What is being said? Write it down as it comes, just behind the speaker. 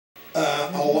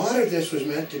a lot of this was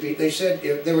meant to be, they said,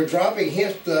 they were dropping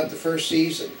hints throughout the first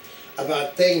season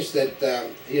about things that,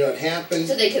 had happened.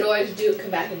 So they could always come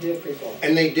back and do a prequel.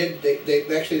 And they did,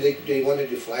 they wanted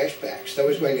to do flashbacks. That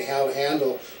was going to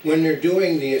handle, when they're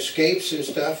doing the escapes and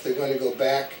stuff, they're going to go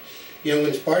back.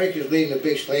 When Spartacus was leading the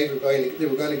big slave rebellion, they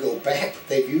were going to go back, but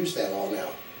they've used that all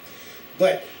now.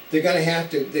 But they're going to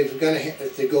have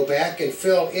to go back and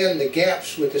fill in the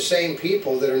gaps with the same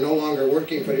people that are no longer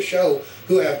working for the show,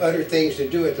 who have other things to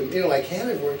do with them. Like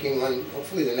Hannah's working on,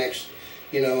 hopefully the next,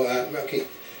 okay.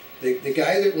 The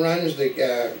guy that runs the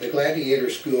Gladiator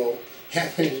School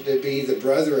happens to be the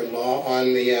brother-in-law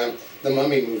on the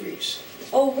Mummy movies.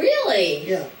 Oh, really?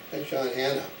 Yeah, that's John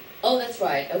Hannah. Oh, that's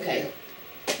right. Okay. Yeah.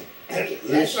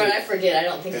 That's right. I forget. I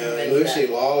don't think you mentioned Lucy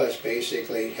that. Lawless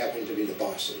basically happened to be the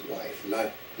boss's wife,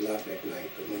 not McKnight,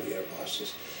 but one of the other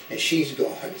bosses, and she's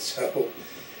gone. So,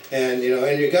 and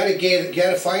you got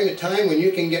to find a time when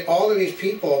you can get all of these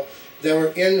people that were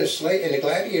in the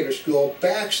Gladiator School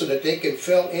back, so that they can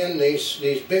fill in these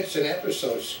bits and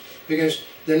episodes, because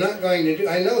they're not going to do.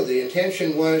 I know the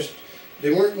intention was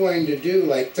they weren't going to do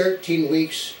like 13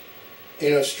 weeks,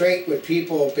 straight with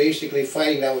people basically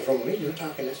fighting that was wrong. You're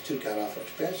talking, that's too god-awful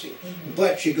expensive.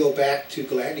 But you go back to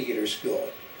Gladiator School.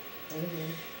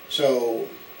 So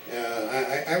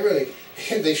I really,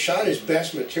 they shot his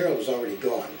best material is already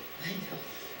gone. I know.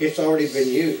 It's already been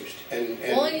used. And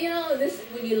well, this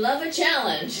when you love a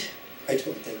challenge. I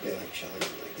don't think they like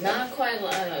challenges like that. Not quite. I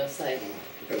don't know. It's like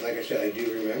because, like I said, I do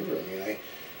remember.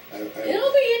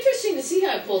 It'll be interesting to see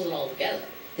how it pulls it all together.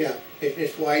 Yeah,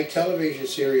 it's why television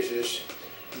series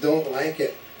don't like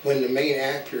it when the main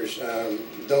actors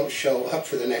don't show up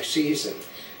for the next season,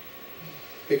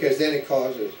 because then it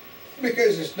causes.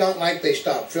 Because it's not like they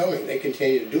stop filming; they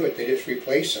continue to do it. They just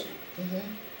replace them.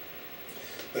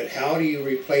 But how do you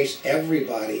replace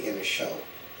everybody in a show?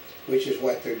 Which is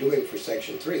what they're doing for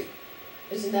Section 3.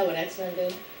 Isn't that what X-Men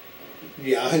did?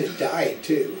 Yeah, and it died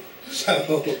too.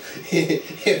 So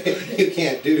you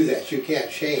can't do that. You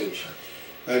can't change.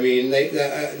 I mean,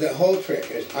 the whole trick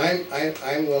is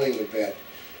I'm willing to bet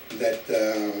that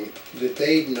that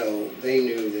they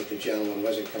knew that the gentleman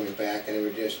wasn't coming back, and they were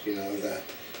just trying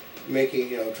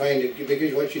to,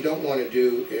 because what you don't want to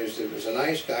do is, there was a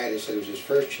nice guy that said it was his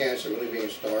first chance of really being a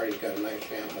star, he's got a nice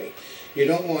family. You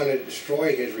don't want to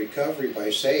destroy his recovery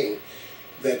by saying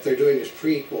that they're doing this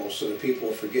prequel so that people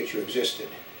will forget you existed.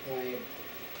 Right.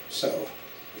 So,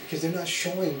 because they're not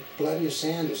showing Blood in the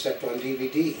Sand except on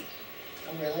DVD.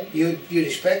 Oh, really? You'd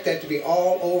expect that to be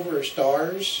all over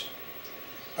Stars,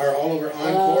 or all over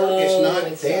Encore. It's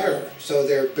not there. So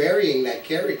they're burying that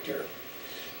character.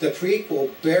 The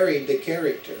prequel buried the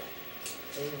character.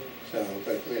 So,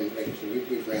 but like I said,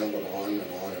 we've rambled on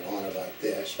and on and on about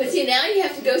this. But see, now you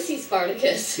have to go see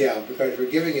Spartacus. Yeah, because we're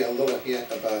giving you a little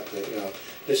hint about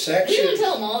the section. We don't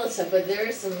tell them all this stuff, but there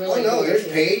is some really. Oh no, there's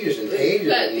pages and pages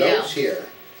of notes yeah. here.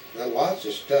 Lots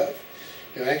of stuff.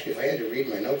 Actually, if I had to read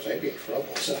my notes, I'd be in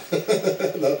trouble. So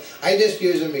I just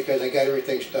use them because I got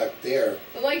everything stuck there.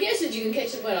 Well, my guess is you can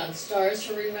catch it on Stars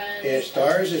for reruns. Yeah,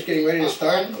 Stars is getting ready to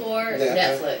start. Encore,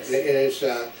 Netflix. It is.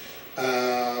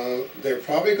 They're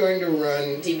probably going to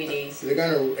run DVDs. They're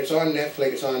going to. It's on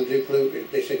Netflix. It's on Blu.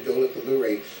 They said go look at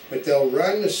Blu-ray, but they'll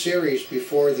run the series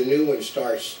before the new one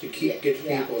starts to get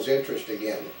people's interest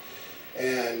again,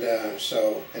 and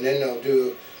and then they'll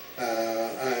do.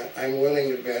 I'm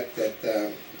willing to bet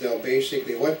that they'll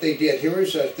basically, what they did, here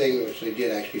was a thing which they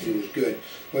did actually do was good,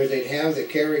 was they'd have the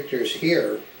characters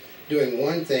here doing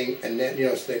one thing, and then,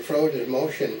 so they throw it in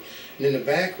motion, and in the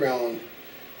background,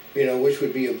 which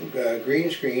would be a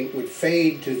green screen, would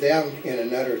fade to them in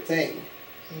another thing.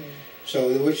 So,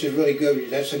 which is really good.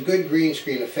 That's a good green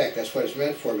screen effect. That's what it's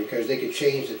meant for, because they could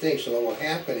change the thing. So what will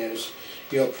happen is,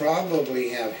 you'll probably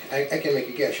have, I can make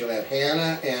a guess, you'll have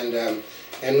Hannah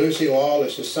and Lucy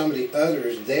Lawless and some of the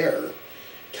others there,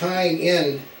 tying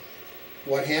in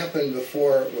what happened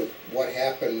before with what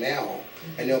happened now,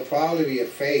 and there'll probably be a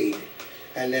fade,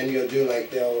 and then you'll do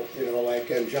like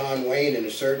like John Wayne in The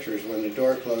Searchers, when the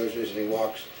door closes and he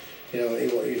walks,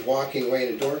 he's walking away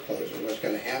and the door closes. What's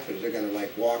going to happen is they're going to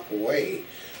like walk away,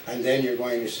 and then you're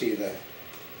going to see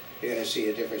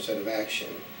a different set of action.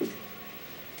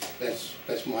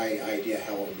 That's my idea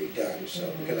how it will be done.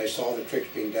 So because I saw the tricks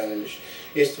being done, and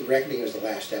it's The Reckoning is the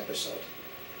last episode.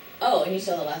 Oh, and you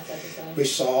saw the last episode? We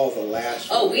saw the last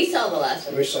one. Oh, we saw the last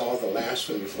one. We saw the last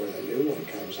one before the new one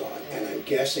comes on. And I'm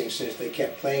guessing since they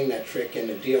kept playing that trick in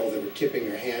the deal, they were tipping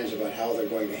their hands about how they're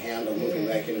going to handle moving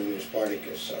back into the new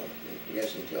Spartacus. So I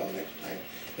guess until next time.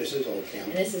 This is Old Kim.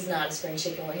 And this is Not a Spring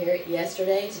Chicken. We're here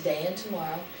yesterday, today, and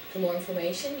tomorrow. For more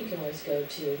information, you can always go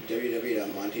to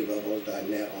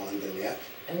www.montybubbles.net on the net.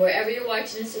 And wherever you're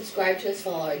watching us, subscribe to us,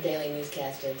 follow our daily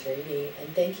newscast in 3D.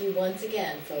 And thank you once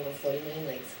again for over 40 million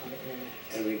links on the internet.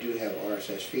 And we do have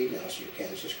RSS feed now, so you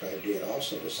can subscribe to it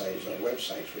also besides our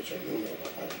websites, which are numerous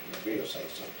video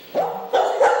sites.